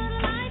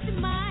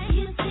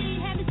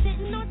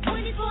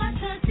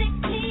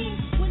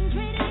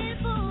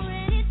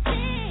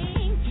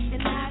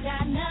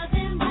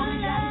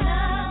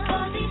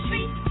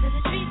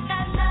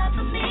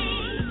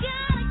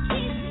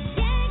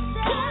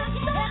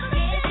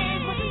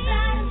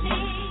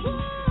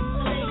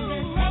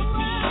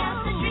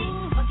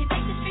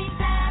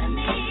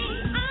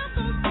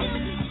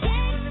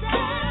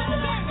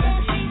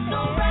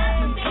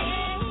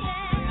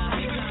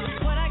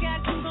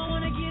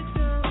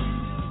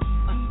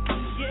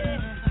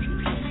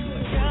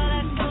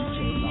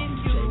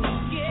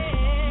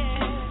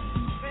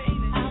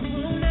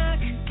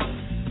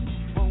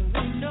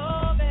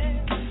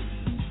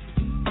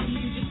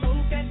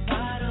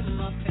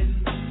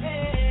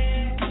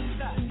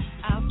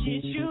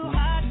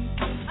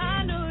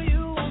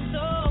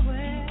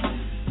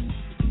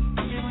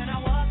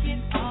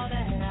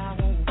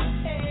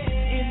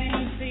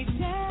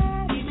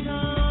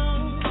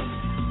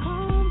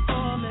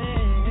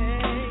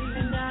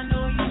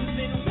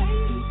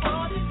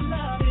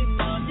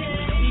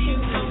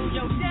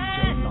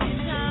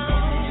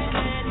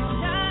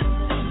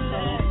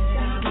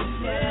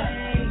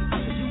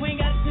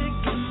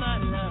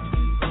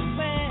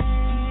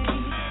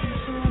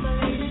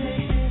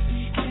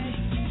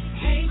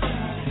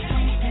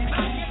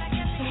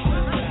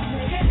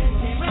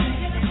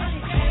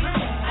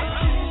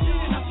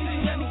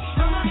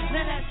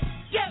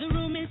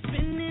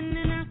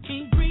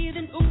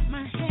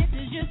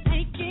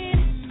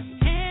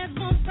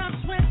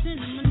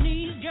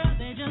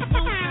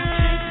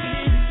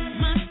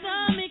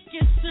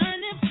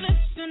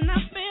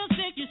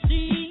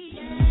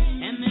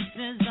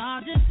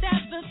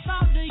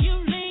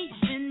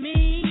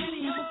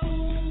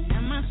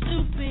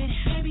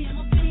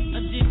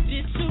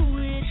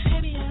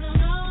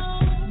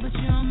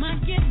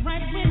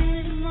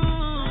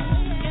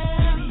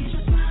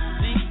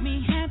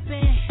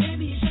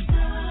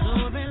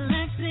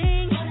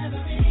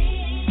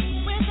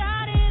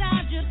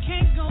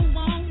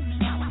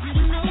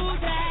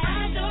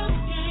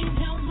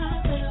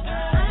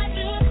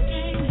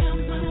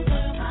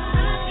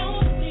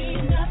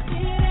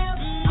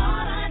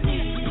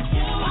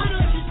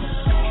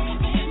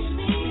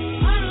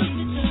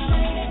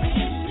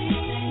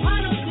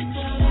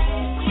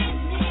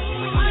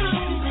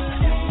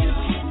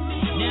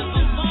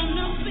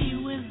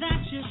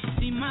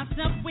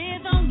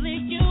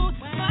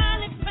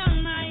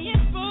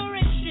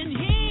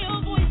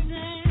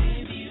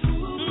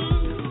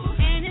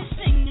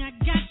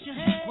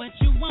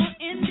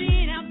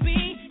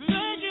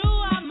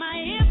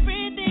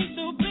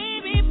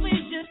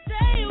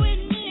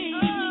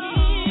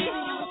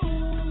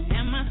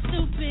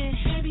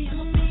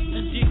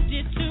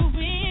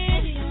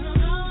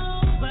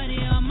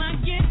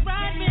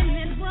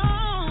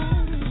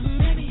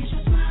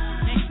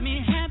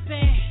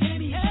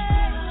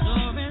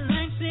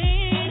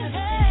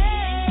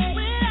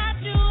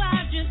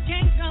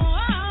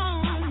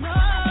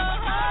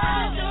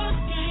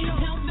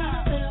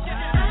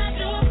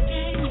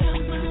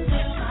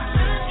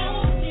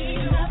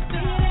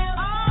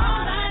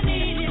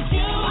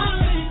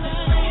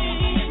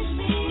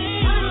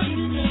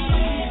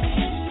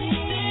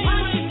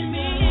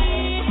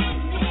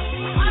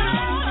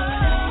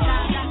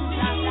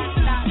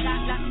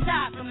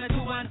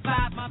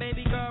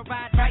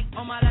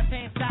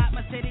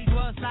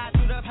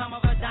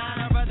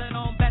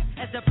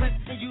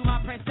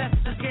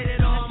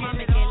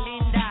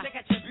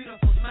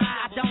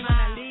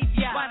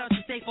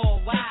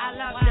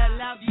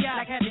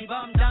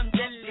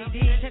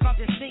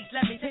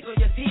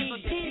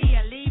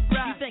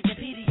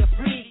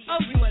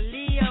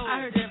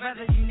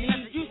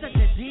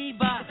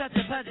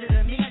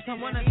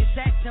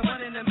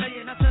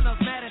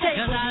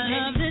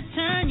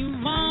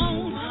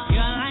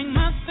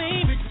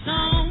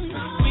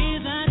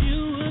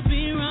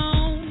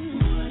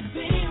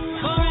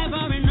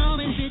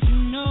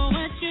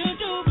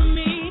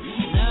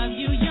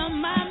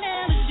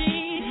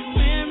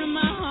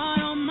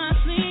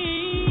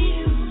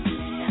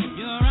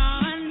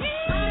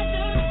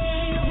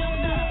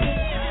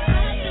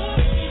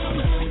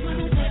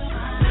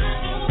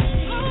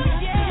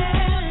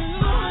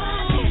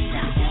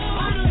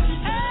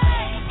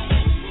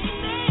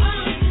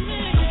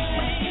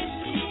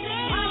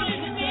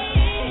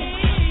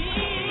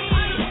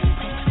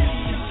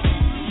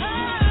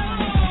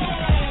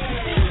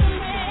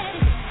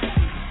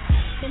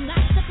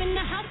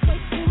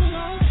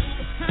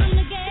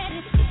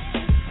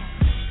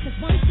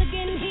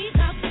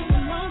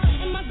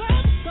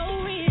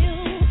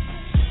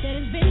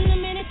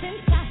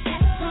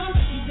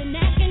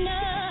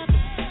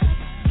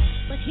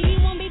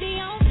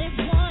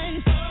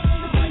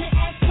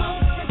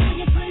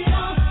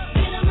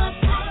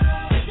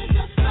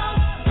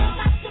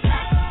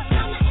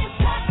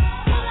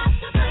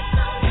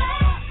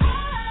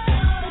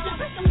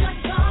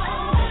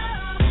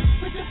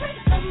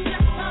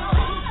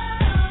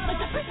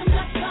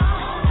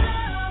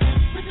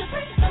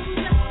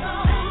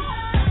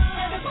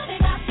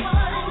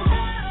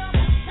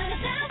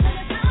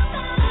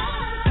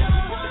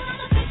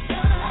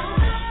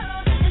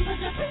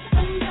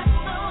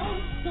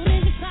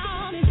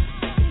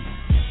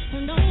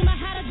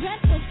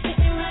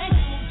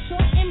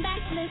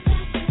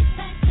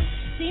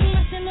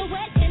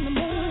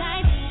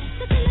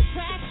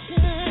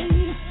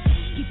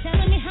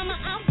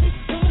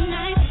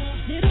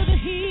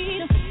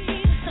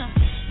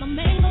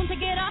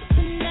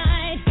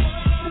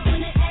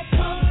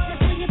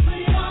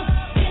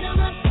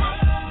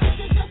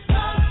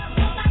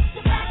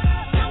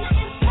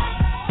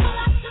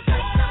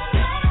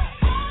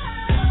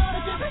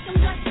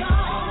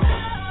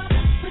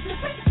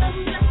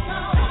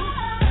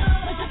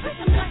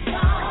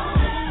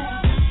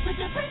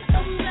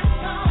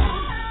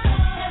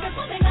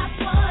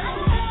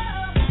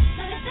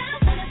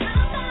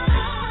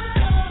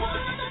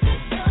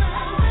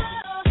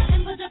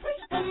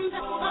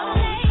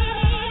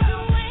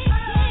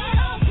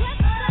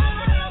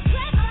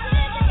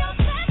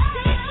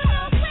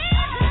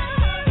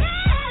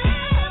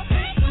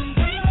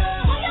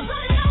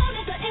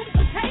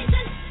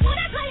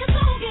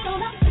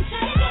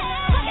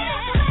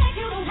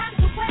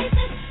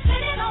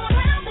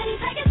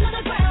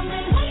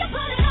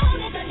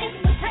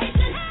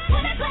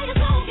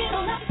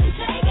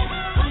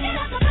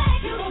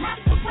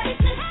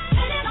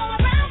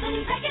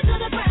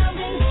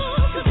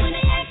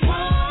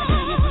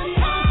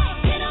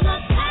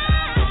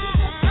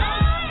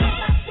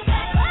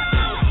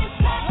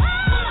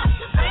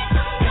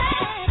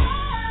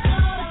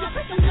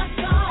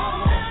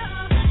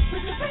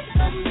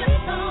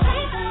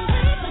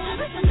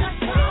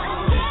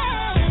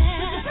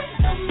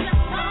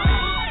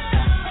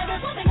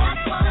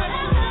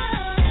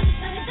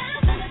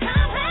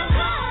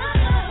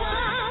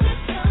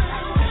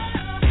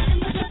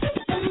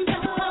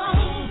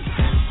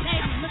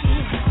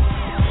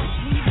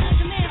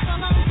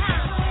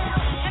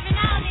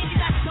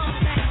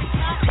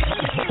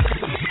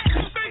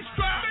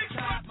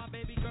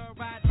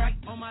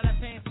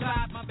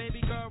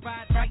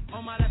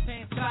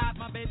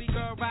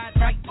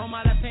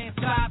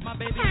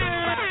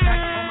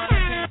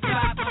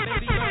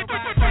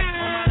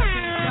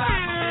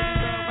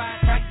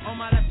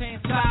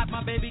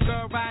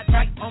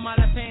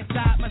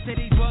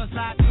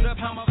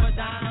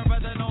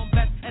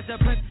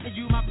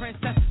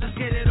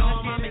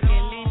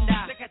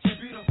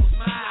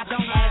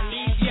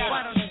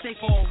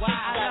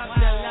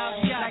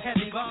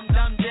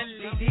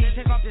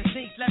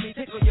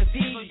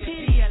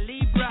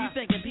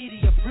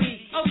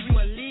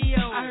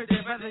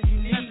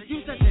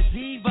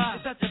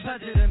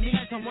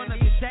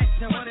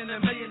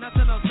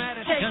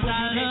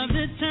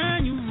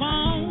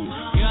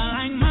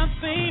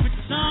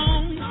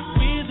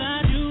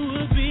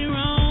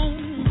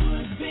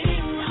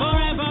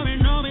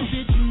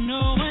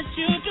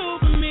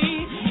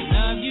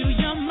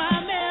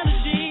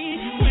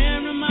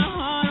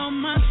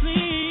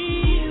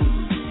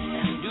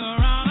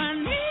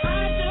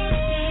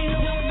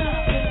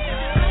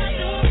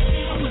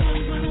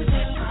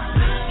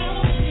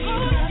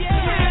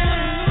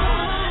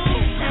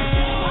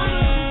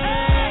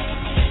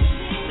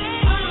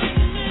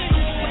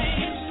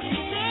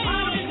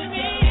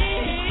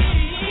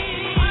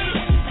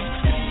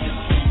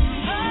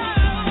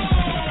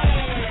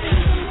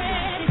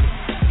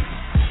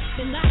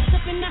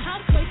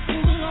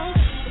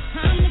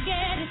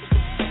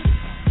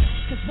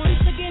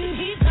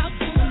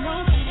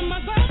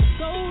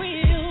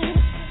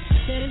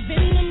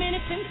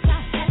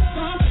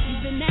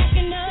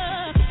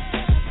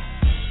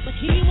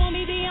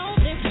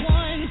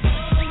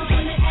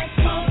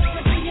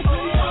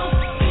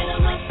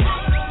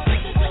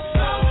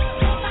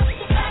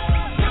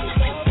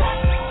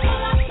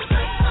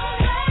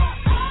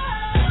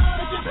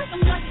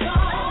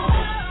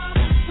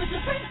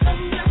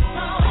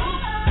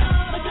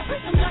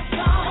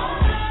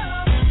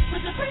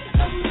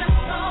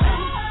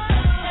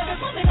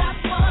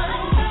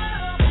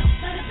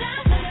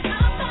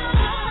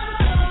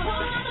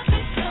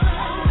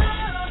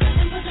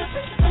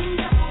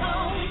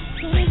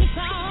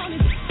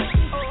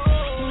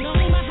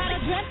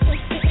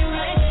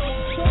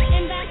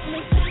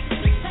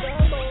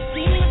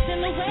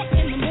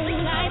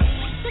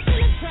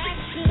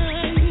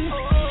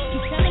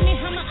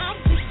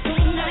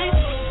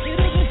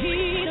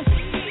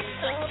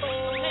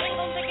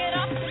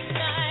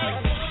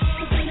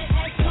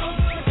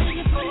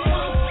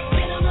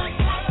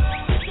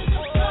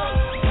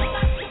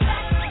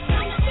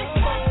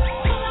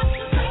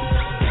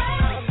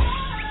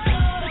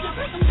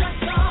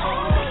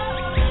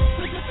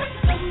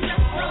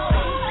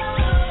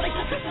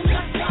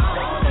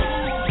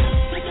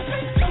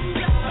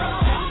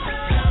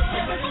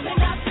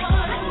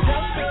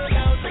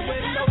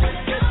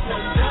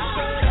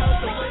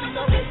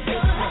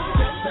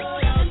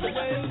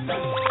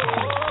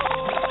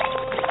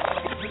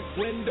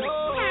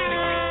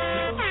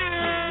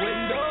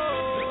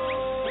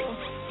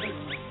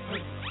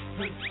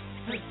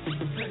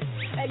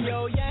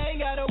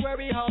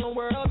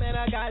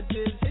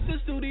watches. Hit the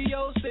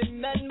studio, spit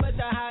nothing but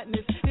the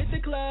hotness. Hit the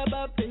club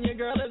up and your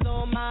girl is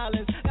on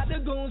mileage. Got the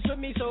goons with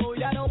me, so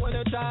y'all don't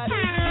wanna try this.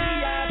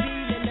 VIP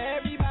and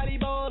everybody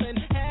ballin',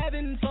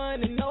 having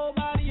fun and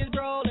nobody is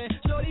brawling.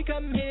 Shorty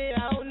come here,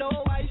 I don't know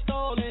why you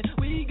stalling.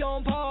 We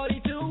gon'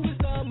 party till it's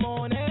the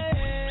morning.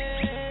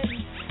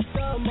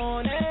 The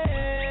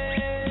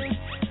morning.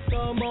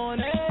 The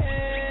morning.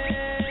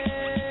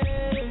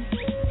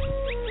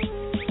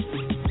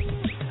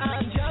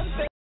 I'm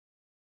jumping.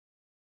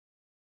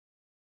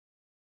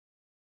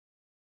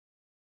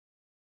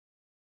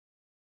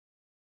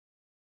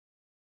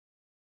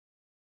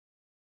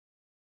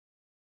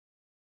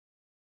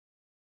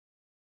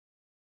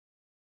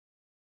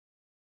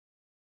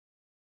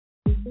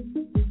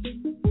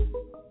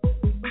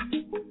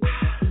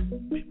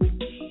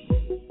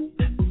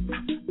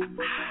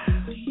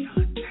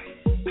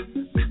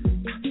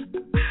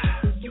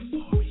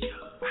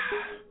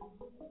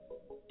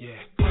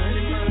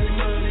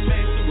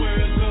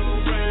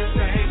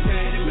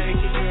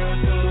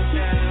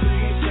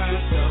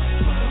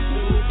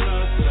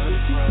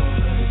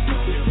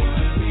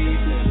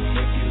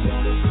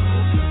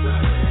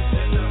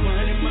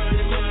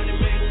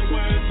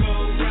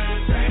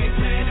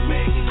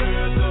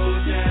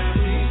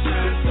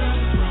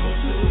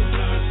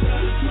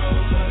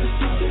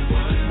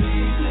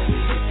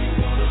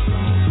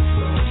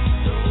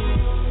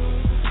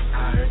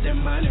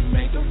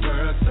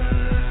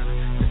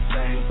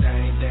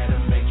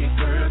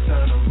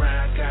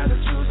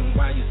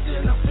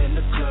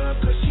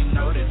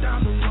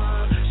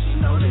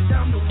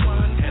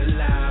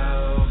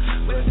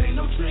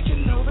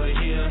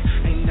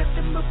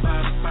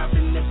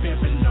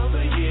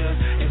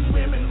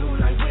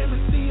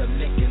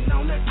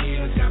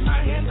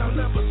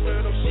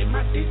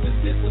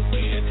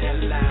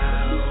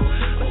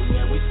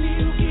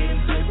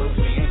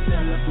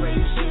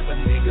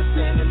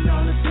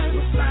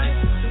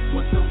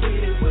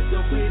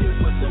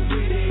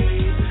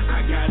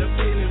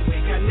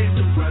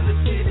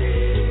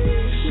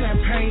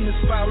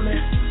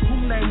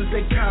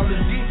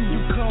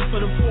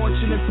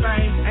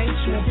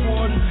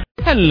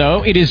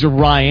 Hello, it is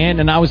Ryan,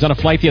 and I was on a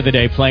flight the other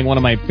day playing one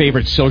of my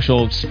favorite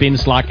social spin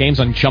slot games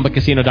on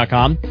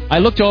ChumbaCasino.com. I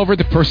looked over at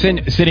the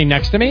person sitting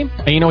next to me,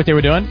 and you know what they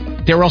were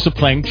doing? They were also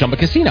playing Chumba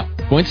Casino.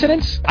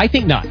 Coincidence? I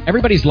think not.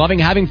 Everybody's loving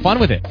having fun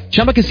with it.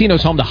 Chumba Casino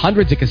is home to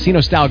hundreds of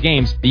casino-style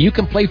games that you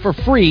can play for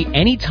free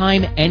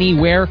anytime,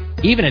 anywhere,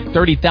 even at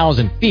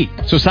 30,000 feet.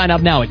 So sign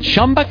up now at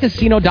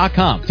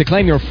ChumbaCasino.com to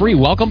claim your free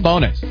welcome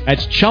bonus.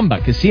 That's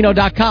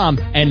ChumbaCasino.com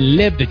and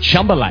live the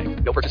Chumba life.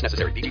 No purchase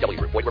necessary. VGW.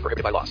 Void where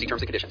prohibited by law. See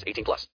terms and conditions. 18+.